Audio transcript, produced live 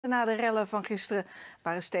Na de rellen van gisteren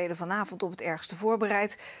waren steden vanavond op het ergste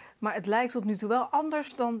voorbereid. Maar het lijkt tot nu toe wel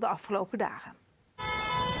anders dan de afgelopen dagen.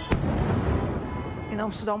 In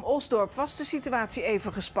Amsterdam-Osdorp was de situatie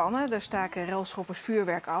even gespannen. Daar staken relschoppers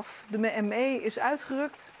vuurwerk af. De ME is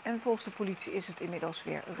uitgerukt en volgens de politie is het inmiddels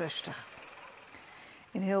weer rustig.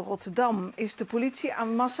 In heel Rotterdam is de politie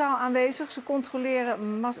massaal aanwezig. Ze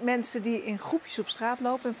controleren mensen die in groepjes op straat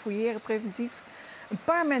lopen en fouilleren preventief. Een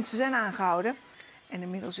paar mensen zijn aangehouden. En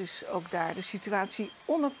inmiddels is ook daar de situatie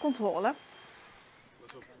onder controle.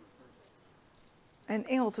 En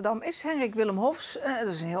in Rotterdam is Henrik Willem Hofs. Dat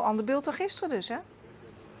is een heel ander beeld dan gisteren dus, hè?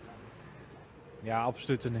 Ja,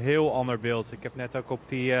 absoluut een heel ander beeld. Ik heb net ook op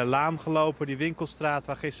die laan gelopen, die winkelstraat,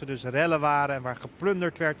 waar gisteren dus rellen waren en waar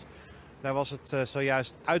geplunderd werd. Daar was het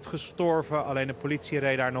zojuist uitgestorven. Alleen de politie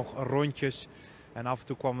reed daar nog rondjes. En af en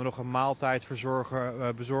toe kwam er nog een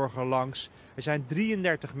maaltijdbezorger langs. Er zijn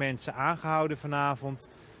 33 mensen aangehouden vanavond.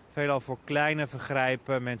 Veelal voor kleine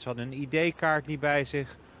vergrijpen. Mensen hadden een ID-kaart niet bij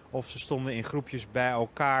zich. Of ze stonden in groepjes bij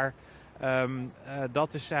elkaar.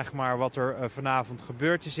 Dat is zeg maar wat er vanavond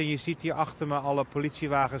gebeurd is. En je ziet hier achter me alle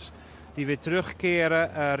politiewagens die weer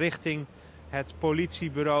terugkeren richting het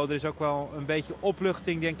politiebureau. Er is ook wel een beetje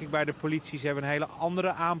opluchting, denk ik, bij de politie. Ze hebben een hele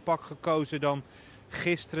andere aanpak gekozen dan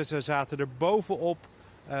gisteren. Ze zaten er bovenop.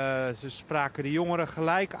 Ze spraken de jongeren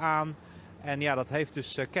gelijk aan. En ja, dat heeft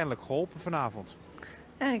dus kennelijk geholpen vanavond.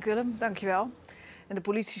 Henrik Willem, dankjewel. En de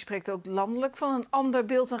politie spreekt ook landelijk van een ander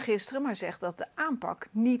beeld dan gisteren, maar zegt dat de aanpak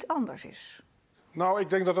niet anders is. Nou, ik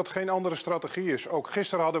denk dat het geen andere strategie is. Ook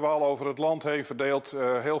gisteren hadden we al over het land heen verdeeld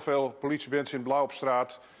heel veel politiemensen in blauw op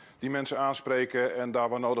straat die mensen aanspreken en daar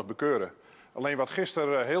waar nodig bekeuren. Alleen wat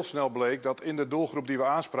gisteren heel snel bleek, dat in de doelgroep die we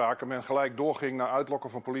aanspraken men gelijk doorging naar uitlokken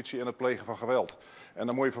van politie en het plegen van geweld. En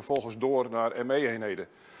dan moet je vervolgens door naar ME-eenheden.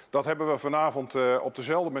 Dat hebben we vanavond op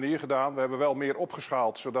dezelfde manier gedaan. We hebben wel meer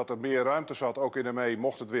opgeschaald, zodat er meer ruimte zat, ook in ME,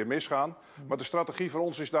 mocht het weer misgaan. Maar de strategie voor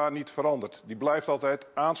ons is daar niet veranderd. Die blijft altijd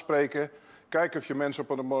aanspreken, kijken of je mensen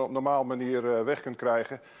op een normale manier weg kunt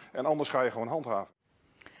krijgen. En anders ga je gewoon handhaven.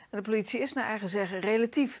 De politie is naar eigen zeggen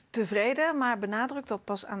relatief tevreden, maar benadrukt dat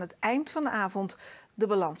pas aan het eind van de avond de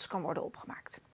balans kan worden opgemaakt.